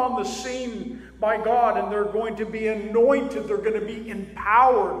to come on the scene by God, and they're going to be anointed. They're going to be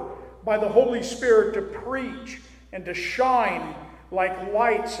empowered by the Holy Spirit to preach and to shine like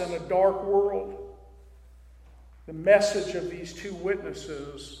lights in a dark world. The message of these two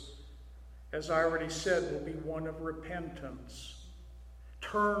witnesses, as I already said, will be one of repentance.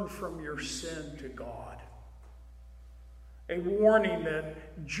 Turn from your sin to God. A warning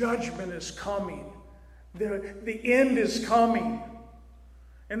that judgment is coming. The end is coming.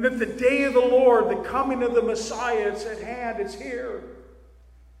 And that the day of the Lord, the coming of the Messiah, it's at hand, it's here.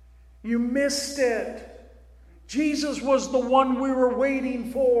 You missed it. Jesus was the one we were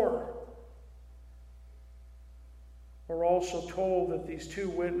waiting for. We're also told that these two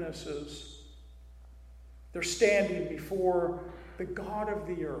witnesses, they're standing before the God of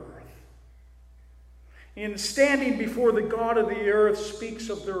the earth. And standing before the God of the earth speaks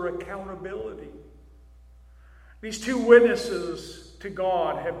of their accountability. These two witnesses to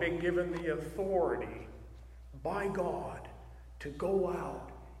God have been given the authority by God to go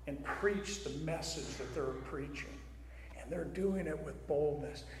out and preach the message that they're preaching. And they're doing it with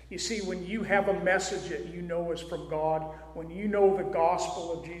boldness. You see, when you have a message that you know is from God, when you know the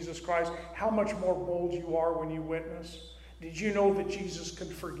gospel of Jesus Christ, how much more bold you are when you witness. Did you know that Jesus can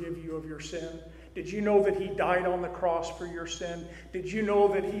forgive you of your sin? Did you know that he died on the cross for your sin? Did you know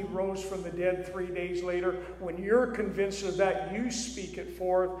that he rose from the dead 3 days later? When you're convinced of that, you speak it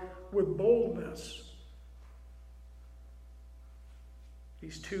forth with boldness.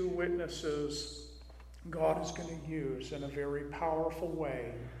 These two witnesses, God is going to use in a very powerful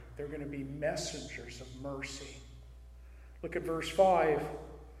way. They're going to be messengers of mercy. Look at verse 5.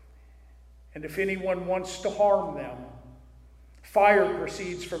 And if anyone wants to harm them, fire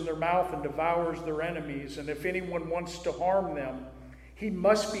proceeds from their mouth and devours their enemies. And if anyone wants to harm them, he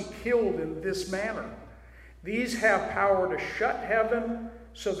must be killed in this manner. These have power to shut heaven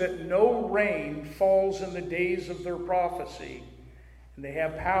so that no rain falls in the days of their prophecy. And they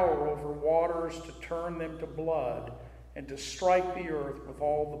have power over waters to turn them to blood and to strike the earth with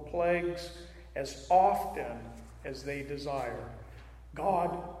all the plagues as often as they desire.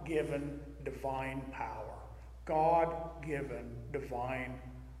 God-given divine power. God-given divine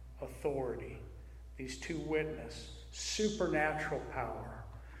authority. These two witnesses, supernatural power.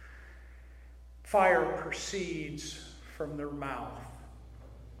 Fire proceeds from their mouth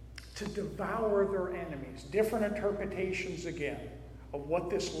to devour their enemies. Different interpretations again of what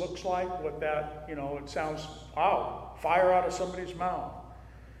this looks like, what that, it sounds, wow, fire out of somebody's mouth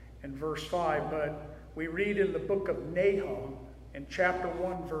in verse 5. But we read in the book of Nahum in chapter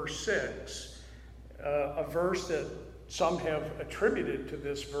 1, verse 6, a verse that some have attributed to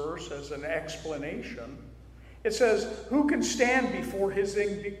this verse as an explanation. It says, who can stand before his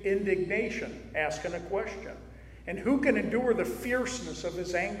indignation? Asking a question. And who can endure the fierceness of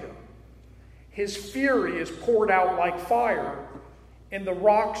his anger? His fury is poured out like fire, and the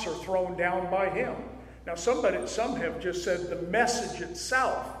rocks are thrown down by him. Now some have just said the message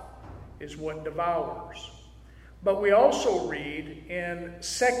itself is what devours. But we also read in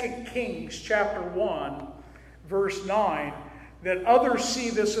 2 Kings chapter 1, verse 9, that others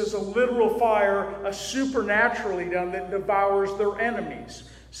see this as a literal fire, a supernaturally done that devours their enemies.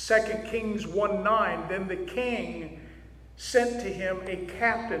 2 Kings 1:9, then the king sent to him a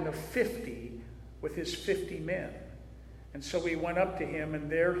captain of 50 with his 50 men. And so he went up to him, and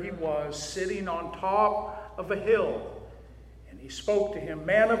there he was, sitting on top of a hill. And he spoke to him,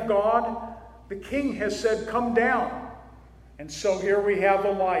 man of God, the king has said, come down. And so here we have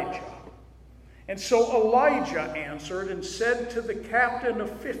Elijah. And so Elijah answered and said to the captain of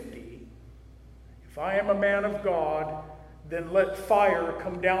 50, if I am a man of God, then let fire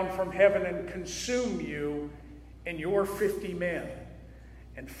come down from heaven and consume you and your 50 men.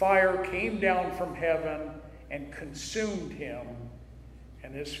 And fire came down from heaven and consumed him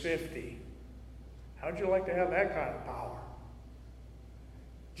and his 50. How'd you like to have that kind of power?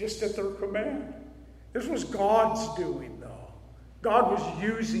 Just at their command. This was God's doing, though. God was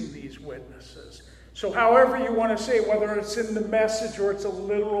using these witnesses So however you want to say, whether it's in the message or it's a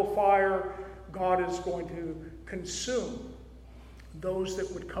literal fire, God is going to consume those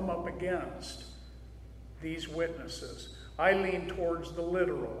that would come up against these witnesses. I lean towards the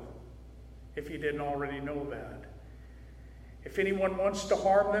literal, if you didn't already know that. If anyone wants to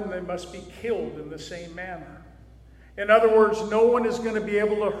harm them, they must be killed in the same manner. In other words, no one is going to be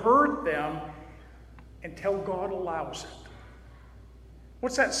able to hurt them until God allows it.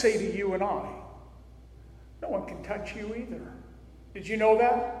 What's that say to you and I? No one can touch you either. Did you know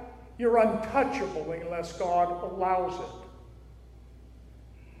that? You're untouchable unless God allows it.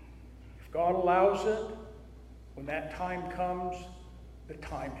 If God allows it, when that time comes, the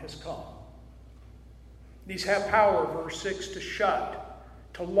time has come. These have power, verse 6, to shut,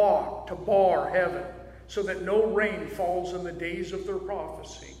 to lock, to bar heaven, so that no rain falls in the days of their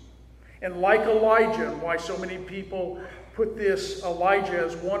prophecy. And like Elijah, and why so many people put this Elijah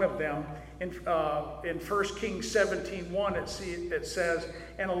as one of them, in 1 Kings 17:1 it says,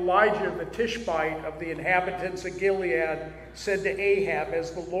 "And Elijah the Tishbite of the inhabitants of Gilead said to Ahab,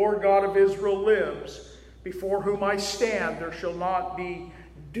 As the Lord God of Israel lives, before whom I stand, there shall not be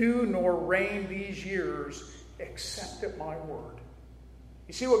dew nor rain these years, except at my word."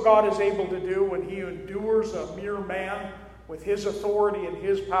 You see what God is able to do when he endures a mere man with his authority and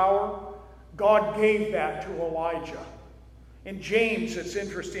his power? God gave that to Elijah. In James, it's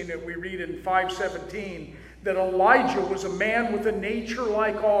interesting that we read in 5:17 that Elijah was a man with a nature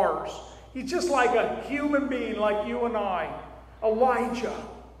like ours. He's just like a human being like you and I. Elijah.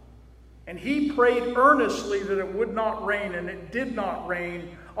 And he prayed earnestly that it would not rain, and it did not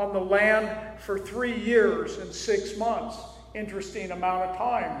rain on the land for 3 years and 6 months. Interesting amount of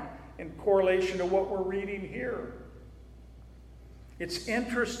time in correlation to what we're reading here. It's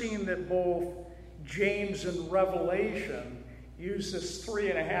interesting that both James and Revelation use this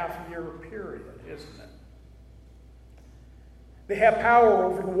 3.5-year period, isn't it? They have power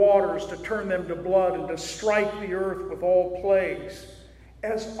over the waters to turn them to blood and to strike the earth with all plagues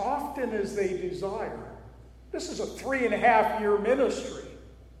as often as they desire. This is a 3.5-year ministry,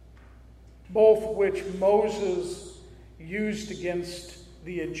 both which Moses used against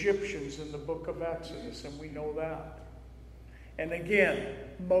the Egyptians in the book of Exodus, and we know that. And again,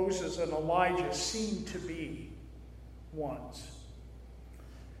 Moses and Elijah seem to be ones.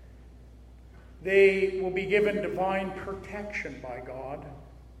 They will be given divine protection by God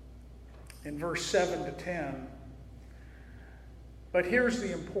in verse 7 to 10. But here's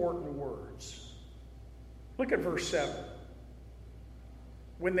the important words. Look at verse 7.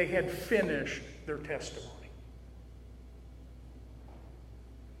 When they had finished their testimony.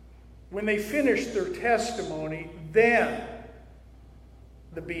 When they finished their testimony, then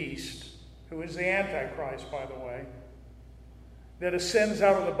the beast, who is the Antichrist, by the way, that ascends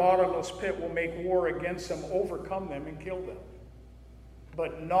out of the bottomless pit will make war against them, overcome them, and kill them.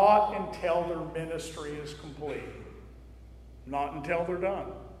 But not until their ministry is complete. Not until they're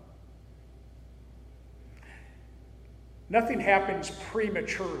done. Nothing happens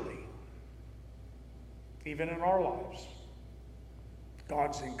prematurely, even in our lives.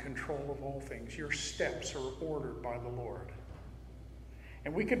 God's in control of all things. Your steps are ordered by the Lord.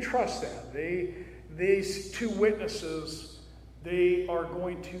 And we can trust that. These two witnesses, they are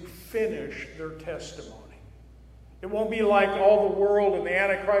going to finish their testimony. It won't be like all the world and the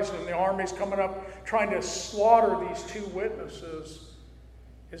Antichrist and the armies coming up trying to slaughter these two witnesses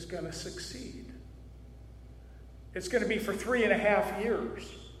is going to succeed. It's going to be for 3.5 years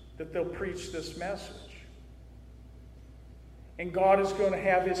that they'll preach this message. And God is going to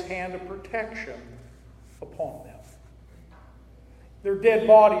have his hand of protection upon them. Their dead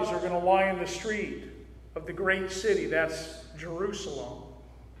bodies are going to lie in the street of the great city, that's Jerusalem,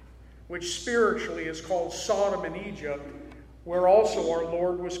 which spiritually is called Sodom and Egypt, where also our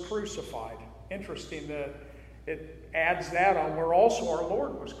Lord was crucified. Interesting that it adds that on, where also our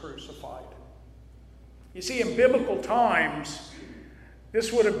Lord was crucified. You see, in biblical times,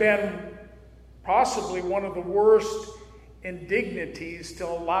 this would have been possibly one of the worst indignities to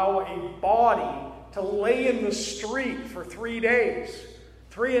allow a body to lay in the street for 3 days,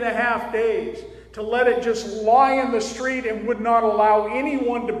 3.5 days, to let it just lie in the street and would not allow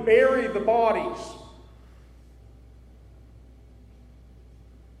anyone to bury the bodies.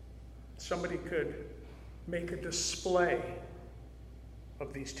 Somebody could make a display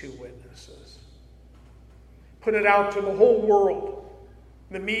of these two witnesses. Put it out to the whole world.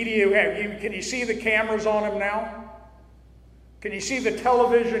 The media, can you see the cameras on them now? Can you see the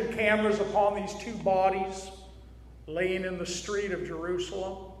television cameras upon these two bodies laying in the street of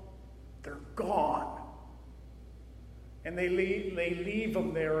Jerusalem? They're gone. And they leave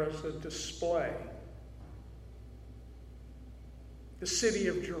them there as a display. the city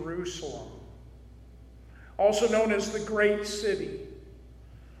of Jerusalem, also known as the Great City,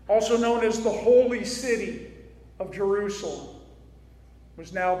 also known as the Holy City of Jerusalem,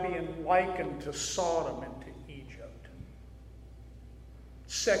 was now being likened to Sodom and to Egypt.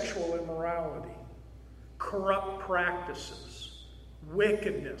 Sexual immorality, corrupt practices,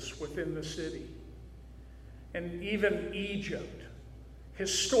 wickedness within the city. And even Egypt,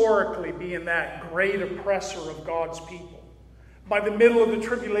 historically being that great oppressor of God's people. By the middle of the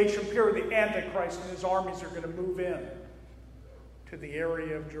tribulation period, the Antichrist and his armies are going to move in to the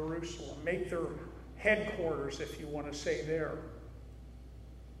area of Jerusalem, make their headquarters, if you want to say, there.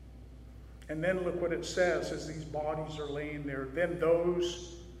 And then look what it says as these bodies are laying there. Then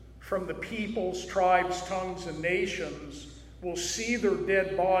those from the peoples, tribes, tongues, and nations will see their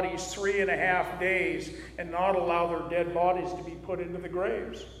dead bodies 3.5 days and not allow their dead bodies to be put into the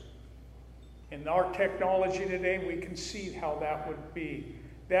graves. In our technology today, we can see how that would be.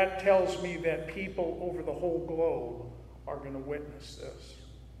 That tells me that people over the whole globe are going to witness this.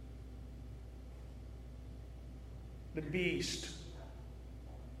 The beast,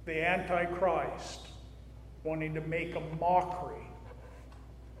 the Antichrist, wanting to make a mockery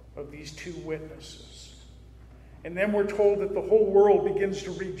of these two witnesses. And then we're told that the whole world begins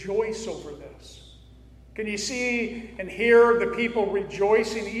to rejoice over this. Can you see and hear the people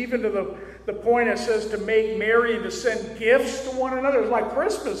rejoicing, even to the point it says to make merry and to send gifts to one another? It's like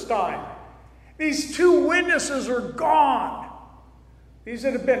Christmas time. These two witnesses are gone. These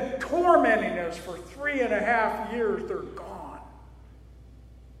that have been tormenting us for 3.5 years, they're gone.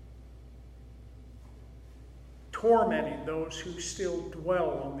 Tormenting those who still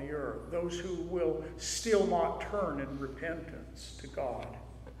dwell on the earth, those who will still not turn in repentance to God.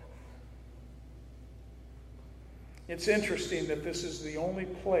 It's interesting that this is the only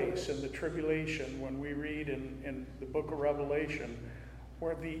place in the tribulation, when we read in the book of Revelation,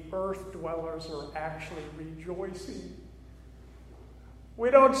 where the earth dwellers are actually rejoicing. We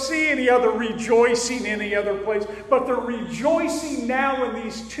don't see any other rejoicing any other place, but they're rejoicing now in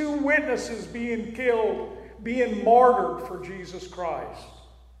these two witnesses being killed, being martyred for Jesus Christ.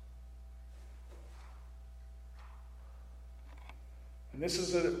 And this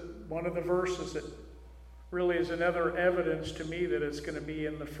is one of the verses that really is another evidence to me that it's going to be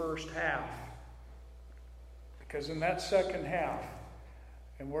in the first half. Because in that second half,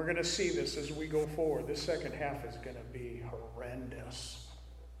 and we're going to see this as we go forward, this second half is going to be horrendous.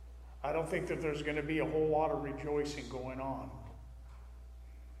 I don't think that there's going to be a whole lot of rejoicing going on.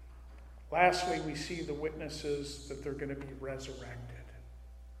 Lastly, we see the witnesses that they're going to be resurrected.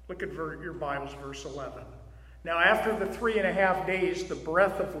 Look at your Bibles, verse 11. Now after the 3.5 days, the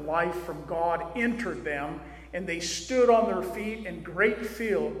breath of life from God entered them, and they stood on their feet, and great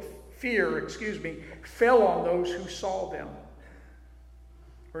fear fell on those who saw them.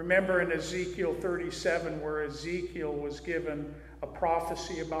 Remember in Ezekiel 37, where Ezekiel was given a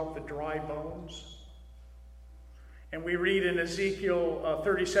prophecy about the dry bones? And we read in Ezekiel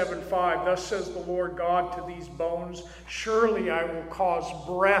 37:5, "Thus says the Lord God to these bones, surely I will cause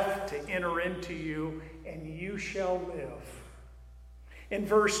breath to enter into you, and you shall live." In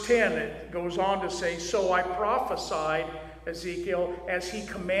verse 10, it goes on to say, "So I prophesied, Ezekiel, as he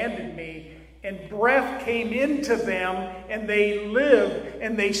commanded me, and breath came into them, and they lived,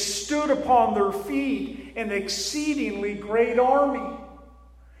 and they stood upon their feet, an exceedingly great army."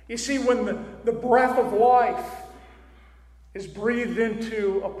 You see, when the breath of life is breathed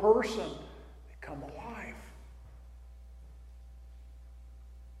into a person, they come alive.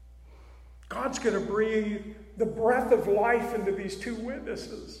 God's going to breathe the breath of life into these two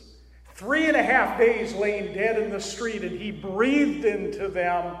witnesses. 3.5 days laying dead in the street, and he breathed into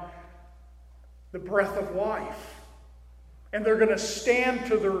them the breath of life. And they're going to stand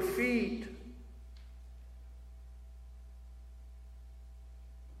to their feet.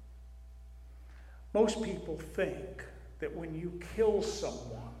 Most people think that when you kill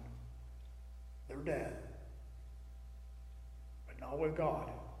someone, they're dead. But not with God.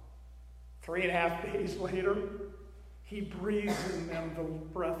 3.5 days later, he breathes in them the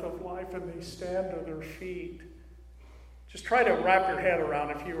breath of life, and they stand to their feet. Just try to wrap your head around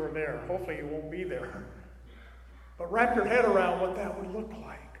if you were there. Hopefully you won't be there. But wrap your head around what that would look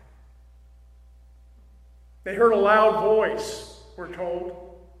like. They heard a loud voice, we're told.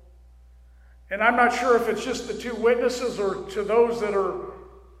 And I'm not sure if it's just the two witnesses or to those that are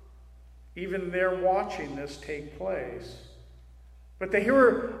even there watching this take place. But they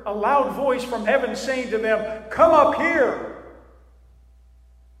hear a loud voice from heaven saying to them, "Come up here."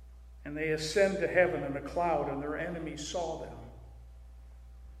 And they ascend to heaven in a cloud, and their enemies saw them.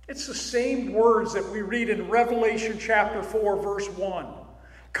 It's the same words that we read in Revelation chapter 4, verse 1.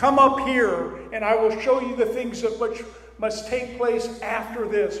 Come up here, and I will show you the things that which must take place after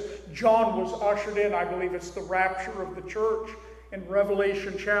this. John was ushered in. I believe it's the rapture of the church in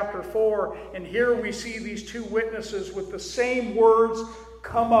Revelation chapter 4. And here we see these two witnesses with the same words,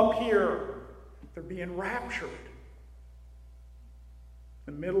 come up here. They're being raptured.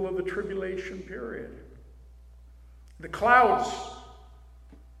 In the middle of the tribulation period. The clouds.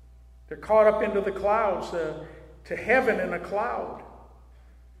 They're caught up into the clouds, to heaven in a cloud.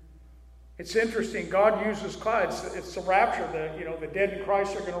 It's interesting. God uses clouds. It's the rapture. The dead in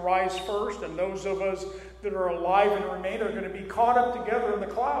Christ are going to rise first, and those of us that are alive and remain are going to be caught up together in the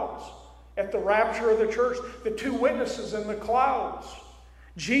clouds at the rapture of the church. The two witnesses in the clouds.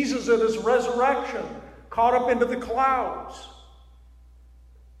 Jesus at his resurrection, caught up into the clouds.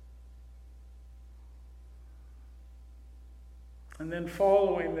 And then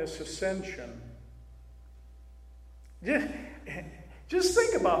following this ascension, just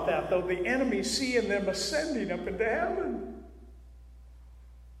think about that, though, the enemy seeing them ascending up into heaven.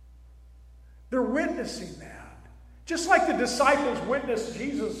 They're witnessing that. Just like the disciples witnessed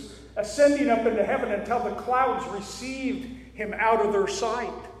Jesus ascending up into heaven until the clouds received him out of their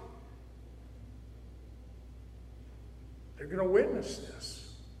sight. They're going to witness this.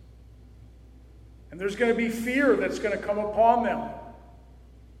 And there's going to be fear that's going to come upon them.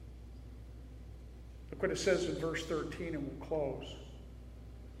 Look what it says in verse 13, and we'll close.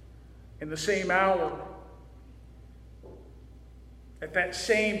 In the same hour, at that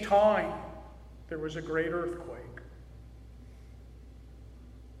same time, there was a great earthquake.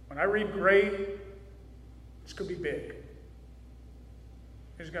 When I read great, it's going to be big.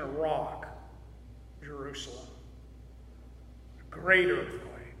 It's going to rock Jerusalem. A great earthquake.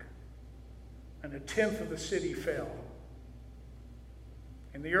 And 1/10 of the city fell.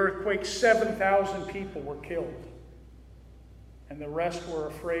 In the earthquake, 7,000 people were killed. And the rest were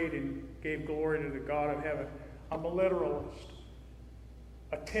afraid and gave glory to the God of heaven. I'm a literalist.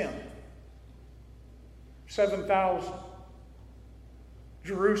 1/10. 7,000.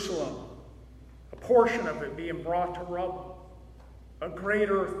 Jerusalem, a portion of it being brought to rubble. A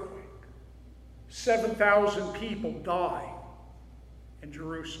great earthquake. 7,000 people die in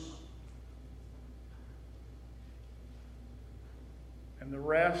Jerusalem. And the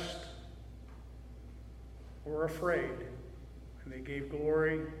rest were afraid, and they gave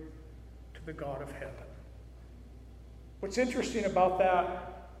glory to the God of heaven. What's interesting about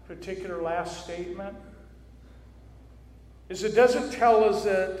that particular last statement is it doesn't tell us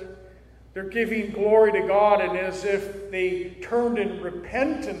that they're giving glory to God and as if they turned in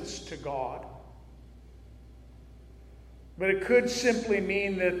repentance to God. But it could simply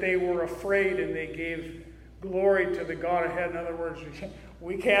mean that they were afraid and they gave glory to the God of heaven. In other words,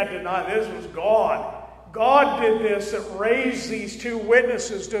 we can't deny this was God. God did this and raised these two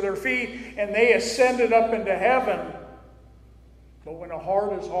witnesses to their feet, and they ascended up into heaven. But when a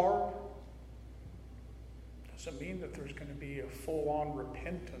heart is hard, doesn't mean that there's going to be a full-on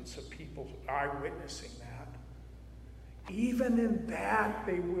repentance of people eyewitnessing that. Even in that,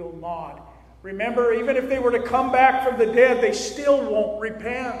 they will not. Remember, even if they were to come back from the dead, they still won't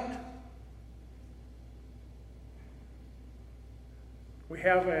repent. We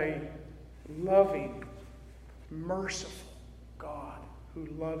have a loving, merciful God who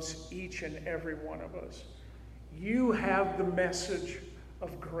loves each and every one of us. You have the message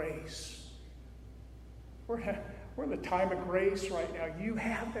of grace. We're in the time of grace right now. You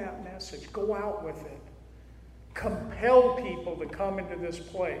have that message. Go out with it. Compel people to come into this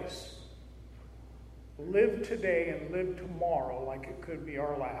place. Live today and live tomorrow like it could be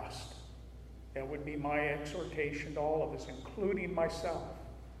our last. That would be my exhortation to all of us, including myself.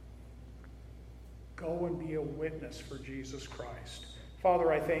 Go and be a witness for Jesus Christ.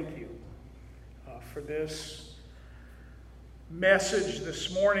 Father, I thank you for this message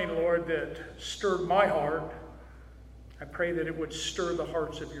this morning, Lord, that stirred my heart. I pray that it would stir the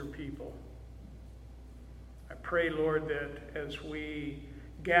hearts of your people. I pray, Lord, that as we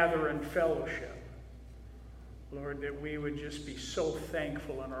gather in fellowship, Lord, that we would just be so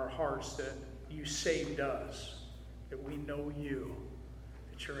thankful in our hearts that you saved us, that we know you,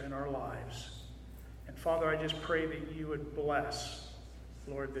 that you're in our lives. And Father, I just pray that you would bless,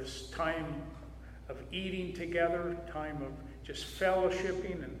 Lord, this time of eating together, time of just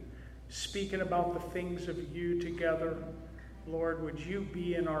fellowshipping and speaking about the things of you together. Lord, would you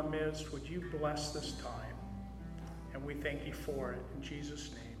be in our midst? Would you bless this time? And we thank you for it. In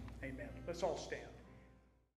Jesus' name, amen. Let's all stand.